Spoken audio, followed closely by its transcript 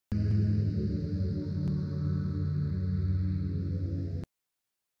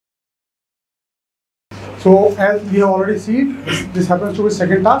So as we have already seen, this happens to be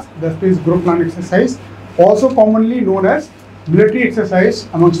second task, that is group plan exercise, also commonly known as military exercise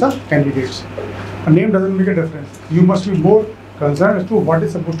amongst the candidates. A name doesn't make a difference. You must be more concerned as to what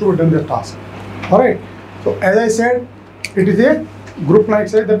is supposed to be done in the task. Alright, so as I said, it is a group plan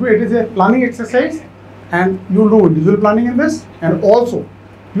exercise, that way it is a planning exercise, and you do individual planning in this, and also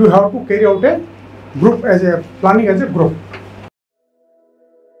you have to carry out a group as a planning as a group.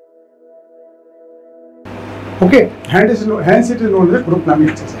 Okay, hence it is known as a group planning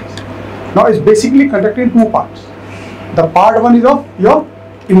exercise. Now it's basically conducted in two parts. The part one is of your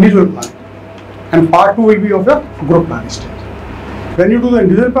individual planning, and part two will be of your group planning stage. When you do the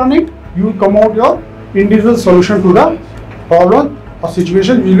individual planning, you will come out your individual solution to the problem or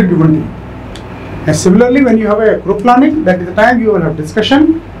situation which will be given to you. And similarly, when you have a group planning, that is the time you will have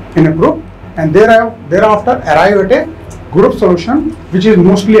discussion in a group, and thereafter arrive at a group solution which is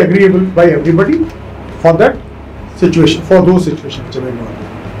mostly agreeable by everybody for that situation, for those situations which are going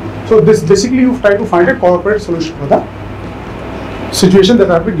on. So this basically you try to find a corporate solution for the situation that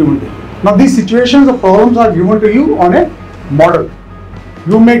have been given to you. Now these situations or problems are given to you on a model.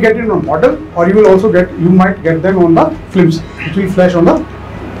 You may get it on model, or you will also you might get them on the films, which will flash on the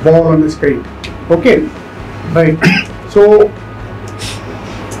wall on the screen. Okay, right. So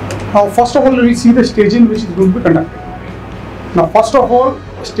now first of all, we will see the staging which is going to be conducted. Now first of all,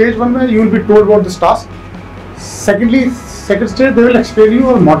 stage one where you will be told about this task. Secondly, second stage they will explain you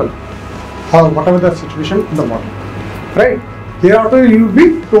a model, or whatever the situation in the model. Right. Thereafter you will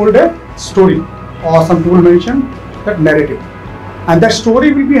be told a story, or some people mention that narrative, and that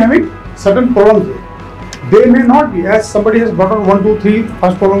story will be having certain problems. They may not be, as somebody has brought on 1, 2, 3,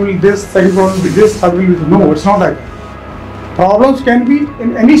 first problem will be this, second problem will be this, third will be this. No, it's not like that. Problems can be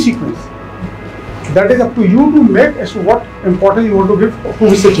in any sequence. That is up to you to make as to what importance you want to give to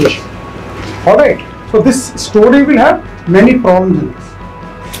the situation. Alright, so this story will have many problems in this.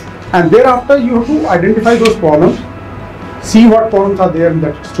 And thereafter you have to identify those problems, see what problems are there in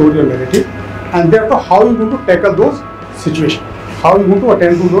that story or narrative, and thereafter how you are going to tackle those situations, how you are going to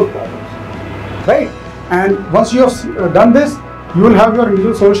attend to those problems. Right? And once you have done this, you will have your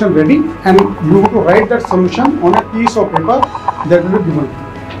individual solution ready, and you have to write that solution on a piece of paper that will be given to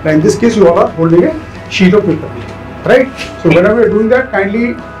you. Now in this case, you are holding a sheet of paper, right? So whenever you are doing that,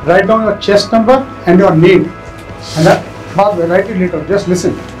 kindly write down your chest number and your name, and that write it later. Just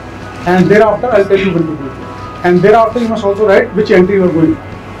listen, and thereafter I'll tell you when to do it. And thereafter you must also write which entry you are going.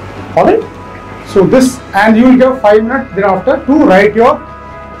 Alright? So this, and you will get 5 minutes thereafter to write your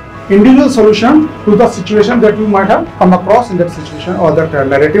individual solution to the situation that you might have come across in that situation or that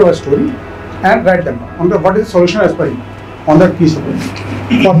narrative or story, and write them down on the what is the solution as per you on that piece of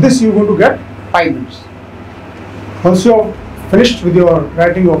paper. For this you are going to get 5 minutes. Once you are finished with your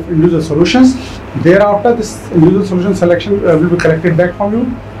writing of individual solutions, thereafter this individual solution selection will be collected back from you,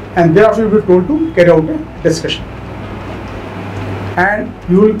 and thereafter you will be told to carry out a discussion. And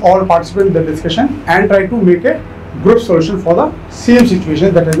you will all participate in the discussion and try to make a group solution for the same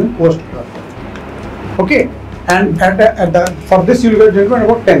situation that has been posed to you. Okay, and for this you will get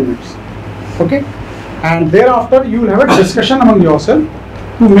about 10 minutes. Okay, and thereafter you will have a discussion among yourself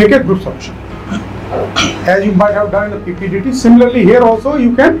to make a group solution, as you might have done in the PPDT. Similarly, here also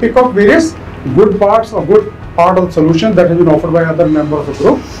you can pick up various good parts or good part of the solution that has been offered by other members of the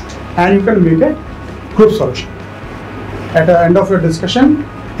group, and you can make a group solution. At the end of your discussion,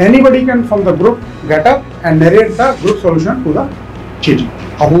 anybody can from the group get up and narrate the group solution to the GG,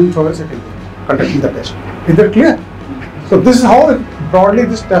 or whomsoever is conducting the test. Is that clear? So this is how broadly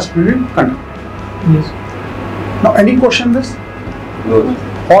this test will be conducted. Yes. Now any question on this? No.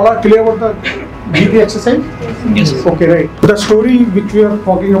 All are clear about the GPE exercise? Yes. Okay, right. The story which we are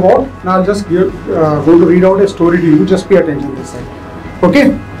talking about, now I'll just going to read out a story to you. Just pay attention to this side. Okay.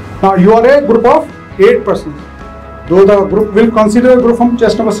 Now you are a group of 8 persons. Though the group will consider a group from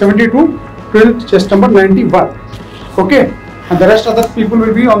chest number 72 to chest number 91. Okay. And the rest of the people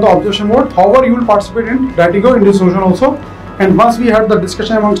will be on the observation mode. However, you will participate in writing your individual solution also. And once we have the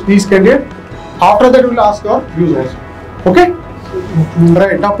discussion amongst these candidates, after that we will ask your views also. Okay.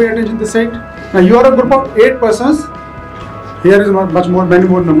 Right. Now pay attention to this side. Now you are a group of 8 persons. Here is many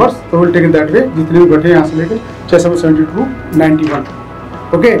more numbers. So we will take it that way. जितने भी बैठे यहाँ से लेकर chest number 72 to 91.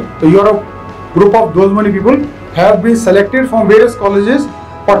 Okay. So you are a group of those many people have been selected from various colleges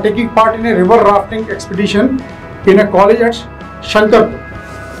for taking part in a river rafting expedition in a college at Shankarpur.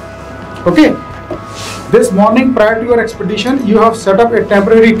 Okay. This morning prior to your expedition, you have set up a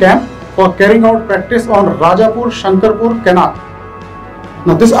temporary camp for carrying out practice on Rajapur Shankarpur canal.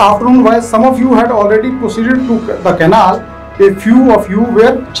 Now this afternoon, while some of you had already proceeded to the canal, a few of you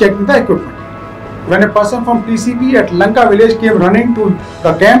were checking the equipment. when a person from TCP at Lanka village came running to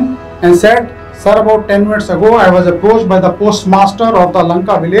the camp and said, "Sir, about 10 minutes ago, I was approached by the postmaster of the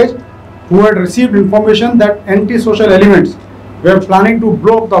Lanka village who had received information that anti-social elements were planning to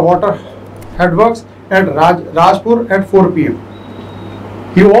blow up the water headworks at Rajpur at 4 p.m.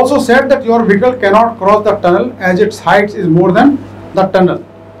 He also said that your vehicle cannot cross the tunnel as its height is more than the tunnel."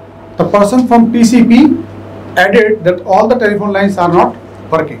 The person from TCP added that all the telephone lines are not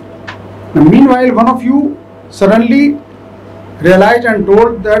working. Now, meanwhile, one of you suddenly realized and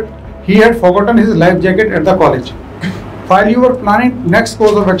told that he had forgotten his life jacket at the college. While you were planning next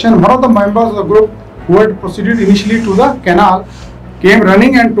course of action, one of the members of the group who had proceeded initially to the canal came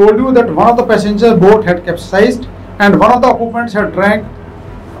running and told you that one of the passenger boat had capsized and one of the occupants had drank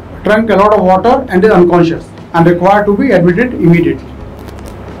a lot of water and is unconscious and required to be admitted immediately.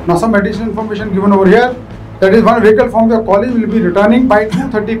 Now, some additional information given over here. That is, one vehicle from your college will be returning by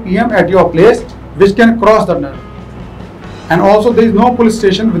 2:30 p.m. at your place, which can cross the tunnel. And also, there is no police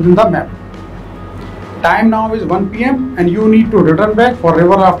station within the map. Time now is 1 p.m. and you need to return back for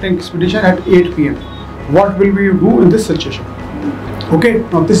river rafting expedition at 8 p.m. What will we do in this situation? Okay,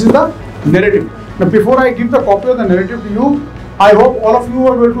 now this is the narrative. Now, before I give the copy of the narrative to you, I hope all of you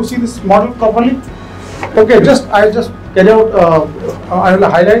are able to see this model properly. Okay, I just carry out. I will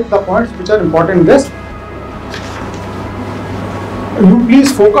highlight the points which are important in this. You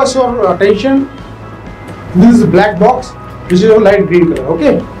please focus your attention. This is a black box, which is a light green color.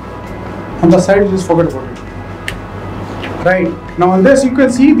 Okay, on the side, just forget about it. Right now, on this you can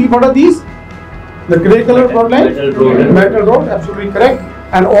see what are these? The gray color outline, metal road, absolutely correct.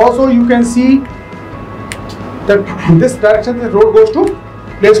 And also you can see that in this direction the road goes to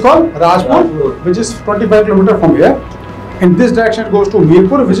place called Rajpur, which is 25 km from here. In this direction it goes to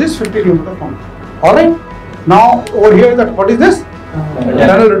Mirpur, which is 50 km from here. All right. Now over here, what is this?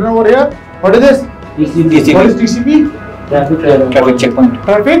 Tunnel written over here. What is this? TCP. What is TCP? Traffic checkpoint.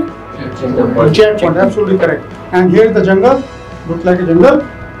 Traffic checkpoint. Absolutely correct. And here is the jungle. Looks like a jungle.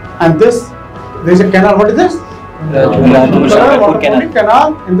 And this, there is a canal. What is this? Rajpur canal.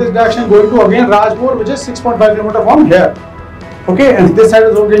 In this direction going to again Rajpur, which is 6.5 km from here. Okay, and this side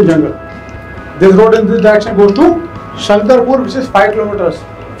is again jungle. This road in this direction goes to Shankarpur, which is 5 km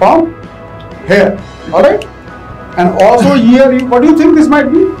from here. Alright? And also here, what do you think this might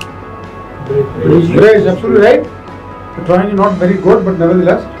be? Bridge, absolutely right. The drawing is not very good, but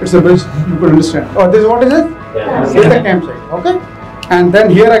nevertheless, it's a bridge you could understand. Oh, this is what is it? It's the campsite. Okay? And then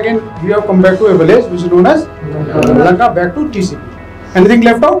here again, we have come back to a village which is known as Lanka, back to TCP. Anything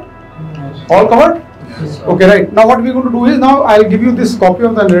left out? All covered? Okay, right. Now what we are going to do is, now I will give you this copy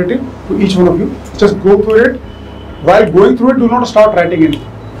of the narrative to each one of you. Just go through it. While going through it, do not start writing anything.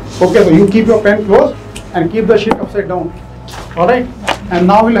 Okay, so you keep your pen closed and keep the sheet upside down. Alright? And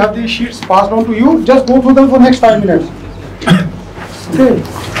now we'll have these sheets passed on to you. Just go through them for the next 5 minutes. Okay.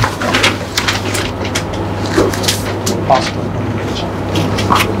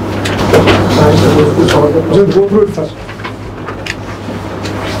 Just go through it first.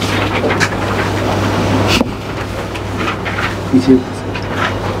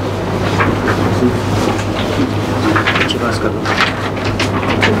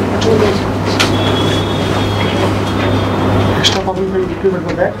 Extra copy will be given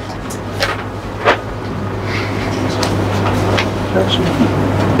for that.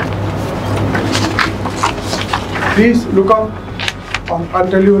 Please look up. I'll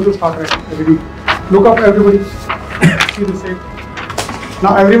tell you when to start writing. Look up, everybody. See the same.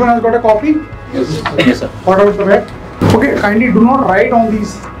 Now everyone has got a copy? Yes. Yes, sir. What about the back? Okay, kindly do not write on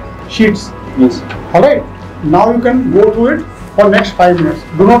these sheets. Yes. Alright. Now you can go through it for next 5 minutes.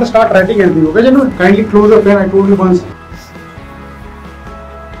 Do not start writing anything. Okay, gentlemen? Kindly close the pen. I told you once.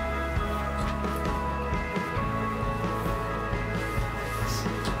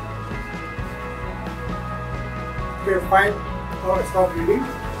 Okay, fine. Stop reading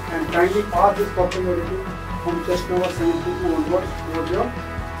and kindly pass this copy of reading from chest number 72 onwards towards your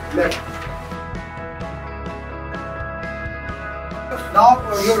left. Now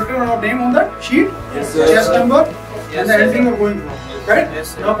you have written your name on that sheet, Yes, sir. chest number, Yes, and the sir. ending you are going for. Correct?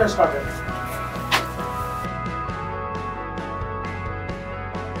 Yes, sir. Now can start it.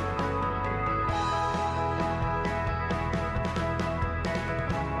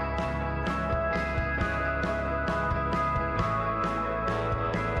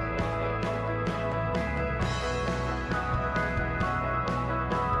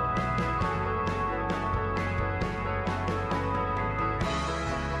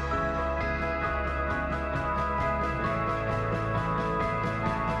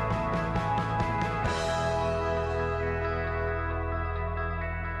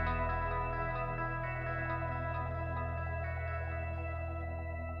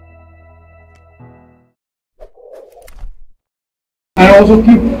 also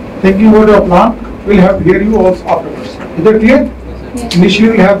keep thinking about your plan. We'll have to hear you also afterwards. Is that clear? Yes. Initially,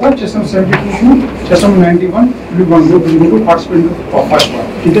 we'll have the chess number 72 to chess number 91. We'll one group is going to participate in the first part.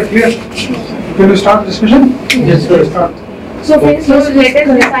 Is that clear? Can we start discussion? Yes, sir. Start. So let us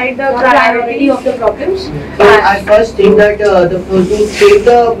decide the priority of the problems. So I first think that to save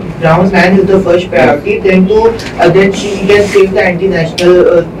the brown man is the first priority. Then she can save the anti-national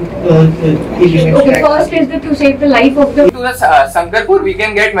elements. Okay, first is to save the life of the. To the Sankarpur, we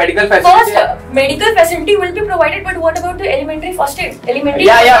can get medical facility. First, medical facility will be provided, but what about the elementary first aid? Elementary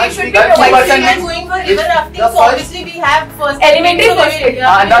Yeah, first aid should be because provided. 2% We are going for river rafting, so obviously we have first elementary first aid. The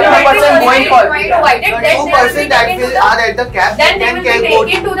 2% going for Provided, then they will be taken to the, are at the cap. then they will be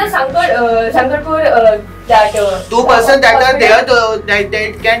taken to the Sankarpur, that 2% that are there, that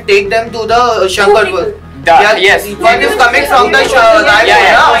can take them to the Shankarpur. Yes. One is coming from the One is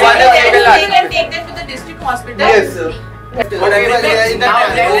can take them to the district hospital. Yes, sir. We will have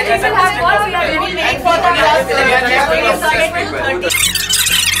what we are waiting for the last 30.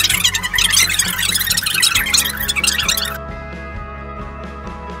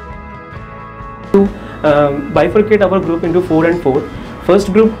 To bifurcate our group into 4 and 4.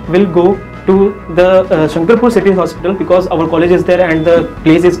 First group will go to the Shankarpur City Hospital because our college is there and the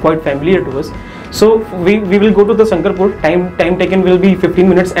place is quite familiar to us. So we will go to the Shankarpur. Time taken will be 15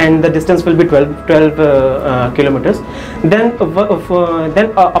 minutes and the distance will be 12 kilometers. Then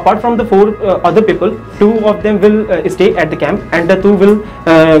apart from the 4 other people, 2 of them will stay at the camp and the 2 will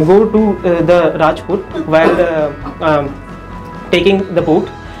go to the Rajpur while taking the boat.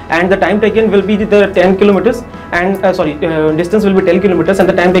 And the time taken will be the 10 kilometers and distance will be 10 kilometers and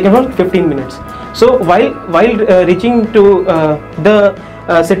the time taken was 15 minutes. So while reaching to the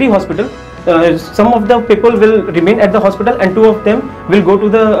city hospital, some of the people will remain at the hospital and 2 of them will go to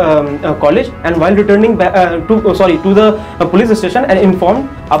the college, and while returning back to the police station and inform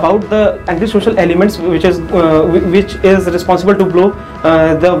about the antisocial elements which is responsible to blow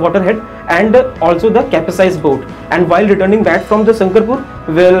the waterhead and also the capsized boat. And while returning back from the Sankarpur,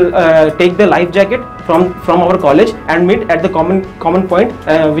 will take the life jacket from our college and meet at the common point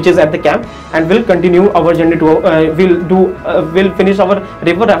which is at the camp, and will continue our journey to will finish our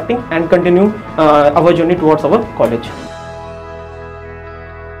river rafting and continue our journey towards our college.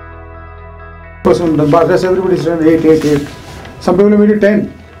 But rest everybody is done 8. Some people made it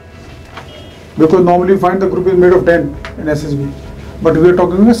 10 because normally you find the group is made of 10 in SSB. But we are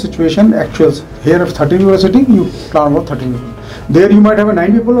talking a situation actuals. Here if 13 people are sitting, you plan about 13 people. There you might have a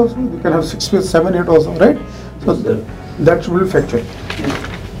 9 people also. You can have 6, 7, 8 also, right? So that will be factual.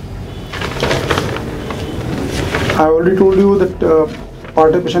 I already told you that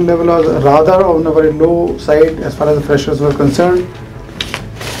participation level was rather on a very low side as far as the freshers were concerned.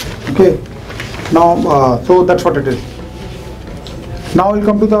 Okay. Now, so that's what it is. Now we'll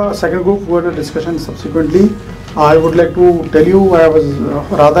come to the second group where the discussion subsequently. I would like to tell you I was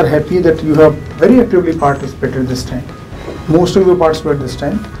rather happy that you have very actively participated this time. Most of you participate this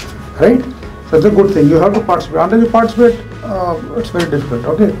time, right? So it's a good thing. You have to participate. Unless you participate, it's very difficult.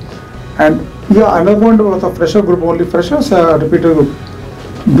 Okay. And yeah, another point about the fresher group, only freshers, repeater group.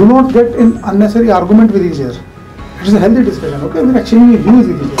 Do not get in unnecessary argument with each other. It is a healthy discussion. Okay, we're exchanging views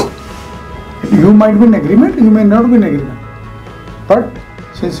with each other. You might be in agreement, you may not be in agreement. But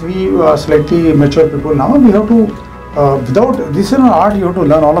since we are slightly mature people now, we have to, without, this is an art you have to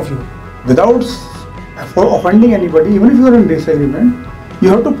learn, all of you. Without offending anybody, even if you are in disagreement, you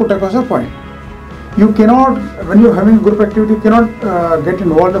have to put across a point. You cannot, when you are having a group activity, you cannot get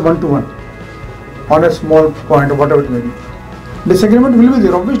involved one-to-one on a small point or whatever it may be. Disagreement will be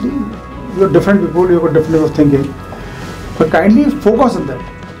there, obviously. You are different people, you have a different way of thinking. But kindly focus on that.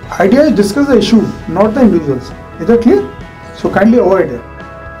 Idea is discuss the issue, not the individuals. Is that clear? So kindly avoid it.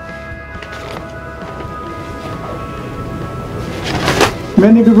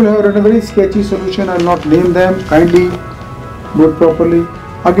 Many people have written a very sketchy solution. I will not name them. Kindly do it properly.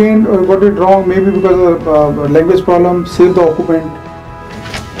 Again, got it wrong, maybe because of language problem. Save the occupant.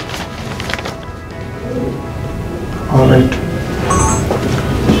 Alright.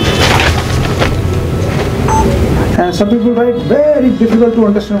 And some people write very difficult to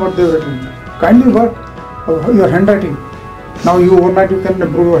understand what they have written. Kindly work your handwriting. Now you overnight you can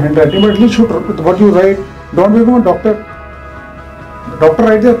improve your handwriting, but at least should what you write. Don't become a doctor. Doctor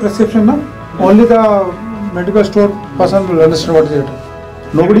writes a prescription, no? Only the medical store person will understand what is written.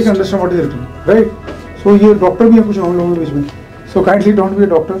 Nobody can understand what is written, right? So here doctor bhi hai kuch hum logon ke beech mein. So kindly don't be a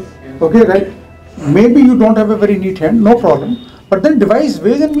doctor, okay, right? Maybe you don't have a very neat hand, no problem. But then devise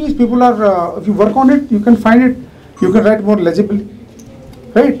ways and means. People are, if you work on it, you can find it. You can write more legibly,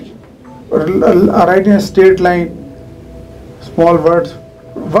 right? Write in a straight line. small words.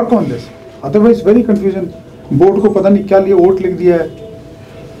 Work on this. Otherwise, very confusion. Board को पता नहीं क्या लिए oat लिख दिया है.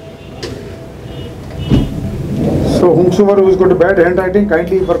 So whomsoever who is got a bad handwriting,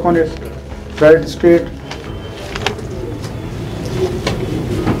 kindly work on it. Write straight.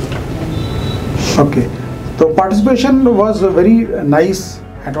 Okay. So participation was very nice.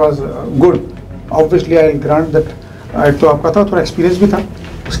 It was good. Obviously, I will grant that. तो आपका था थोड़ा experience भी था.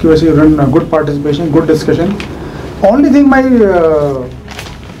 उसकी वजह से run good participation, good discussion. Only thing my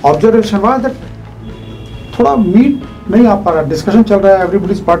observation was that थोड़ा meet नहीं आ पा रहा. Discussion चल रहा है.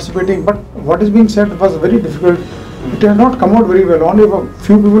 Everybody is participating, but what is being said was very difficult. It has not come out very well. Only a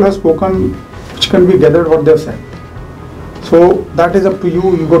few people have spoken, which can be gathered what they have said. So that is up to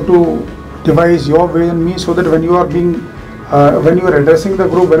you. You got to devise your way and me so that when you are being, when you are addressing the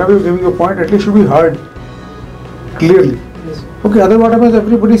group, whenever you are giving your point, at least should be heard clearly. Yes. Okay. Otherwise, whatever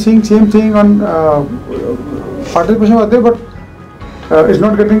everybody saying same thing on participation was there, but it's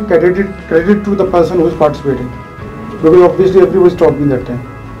not getting credit to the person who is participating, because obviously everybody is talking that time.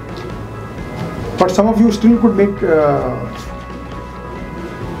 But some of you still could make,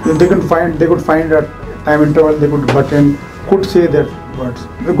 they could find a time interval, they could button, could say their words.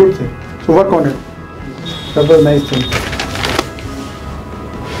 It's a good thing. So work on it. That was a nice thing.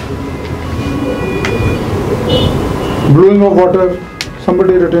 Blowing of water,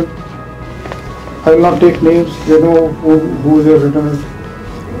 somebody written. I will not take names, they know who is your written is.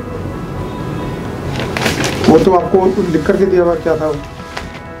 वो तो आपको लिख करके दिया हुआ क्या था,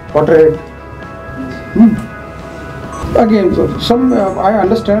 water head. Again, so some I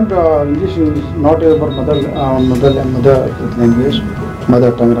understand English is not our mother language,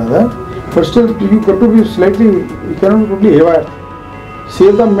 mother tongue rather. But still, you got to be slightly, you cannot be haywire.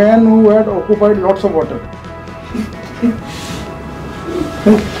 Say the man who had occupied lots of water.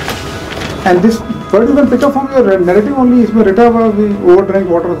 And this word you can pick up from your narrative only. इसमें written हुआ भी overdrank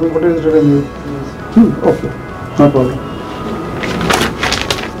water. What is written here? Okay, no problem.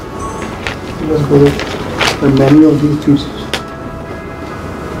 Let's go with the many of these things.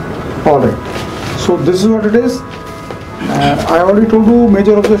 Alright, so this is what it is. I already told you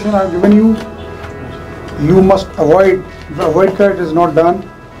major objection I have given you. You must avoid, if avoid card is not done,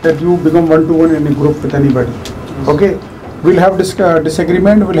 that you become one-to-one in a group with anybody. Okay, we'll have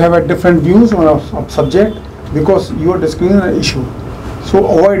disagreement, we'll have a different views on a subject because you are discussing an issue. So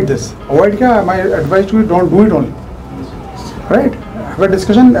avoid this. Avoid kya? My advice to you, don't do it only. Right? Have a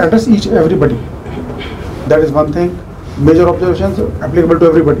discussion, address everybody. That is one thing. Major observations applicable to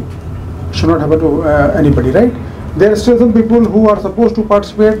everybody. Should not happen to anybody, right? There are still some people who are supposed to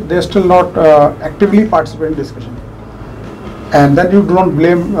participate, they are still not actively participating in discussion. And then you do not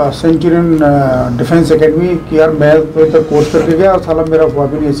blame Centurion Defense Academy कि यार मैं तो इतना course करके गया और साला मेरा हुआ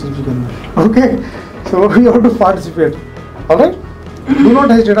भी नहीं SSB के अंदर. Okay, so you have to participate. All right? Do not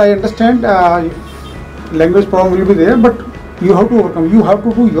hesitate. I understand language problem will be there, but you have to overcome. You have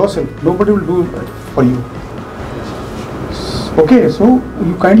to do yourself. Nobody will do it for you. Okay, so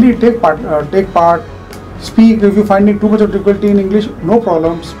you kindly take part. Speak. If you finding too much of difficulty in English, no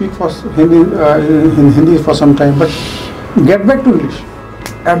problem. Speak for Hindi in Hindi for some time, but get back to English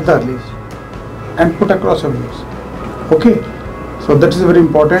at the earliest and put across your views. Okay, so that is very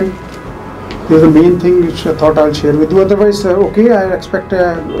important. This is the main thing which I thought I'll share with you. Otherwise, okay, I expect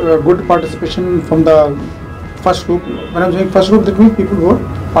good participation from the first group. When I'm saying first group, that means people who are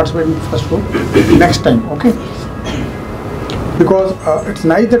participating in the first group next time. Okay, because it's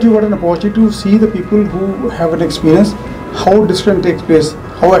nice that you got an opportunity to see the people who have an experience, how discussion takes place,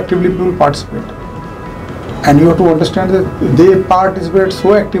 how actively people participate. And you have to understand that if they participate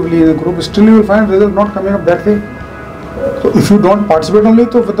so actively in a group, still you will find results not coming up that way. So if you don't participate only,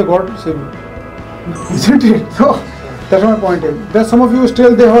 so with the God save you. Isn't it? So that's my point here. There's some of you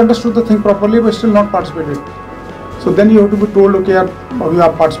still they have understood the thing properly but still not participated. So then you have to be told, okay, you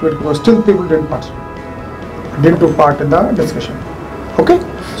have participated, because still people didn't participate, didn't take part in the discussion. Okay?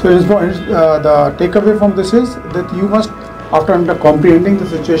 So the takeaway from this is that you must, after comprehending the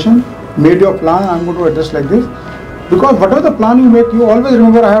situation, made your plan. I'm going to address like this, because whatever the plan you make, you always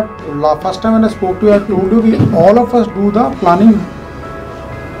remember. I have first time when I spoke to you, I told you all of us do the planning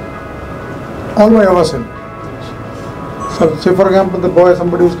all by ourselves. So say for example, the boy,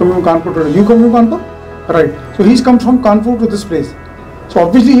 somebody who's coming from Kanpur today. You coming from Kanpur, right? So he's comes from Kanpur to this place. So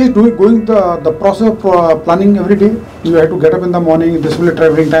obviously he is going the process of planning every day. You have to get up in the morning. This will be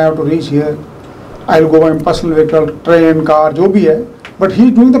traveling time. I have to reach here. I'll go by personal vehicle, train, car, जो भी है. But he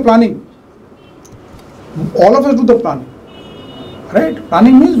is doing the planning. All of us do the planning, right?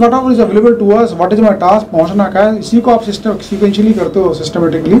 Planning means whatever is available to us. What is my task? पहुंचना क्या है? इसी को आप sequentially करते हो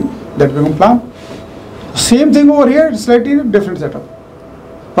systematically. That become plan. Same thing over here, slightly different setup,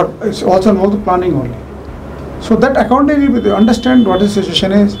 but it's also involved the planning only. So that accountability will understand what the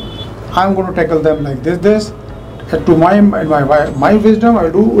situation is. I'm going to tackle them like this. To my wisdom, I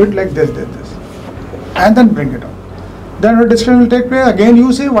will do it like this, and then bring it up. Then a discussion will take place. Again,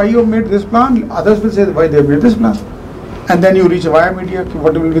 you say why you have made this plan. Others will say why they have made this plan, and then you reach via media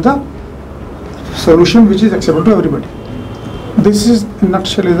what will be the solution which is acceptable to everybody. This is in a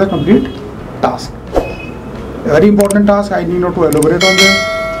nutshell is a complete task. A very important task. I need not to elaborate on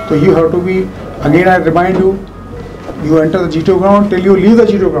this. So you have to be. Again, I remind you. You enter the G2 ground till you leave the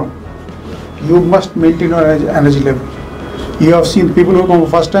G2 ground. You must maintain your energy level. You have seen people who come for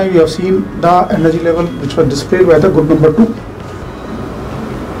first time, you have seen the energy level which was displayed by the group number 2.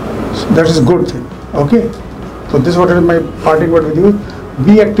 So that is a good thing. Okay. So this is what is my parting word with you.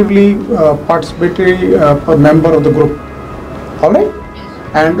 Be actively participatory member of the group. Alright?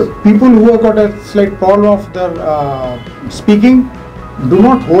 And people who have got a slight problem of their speaking, do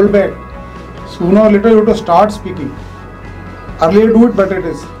not hold back. Sooner or later you have to start speaking. Earlier do it, better it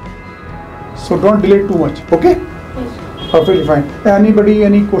is. So don't delay too much. Okay? Yes. Perfectly fine. Anybody,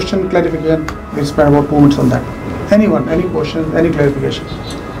 any question, clarification? We'll spend about 2 minutes on that. Anyone, any questions, any clarifications?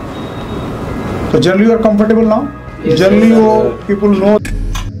 So generally you are comfortable now? Yes, generally yes, you people know.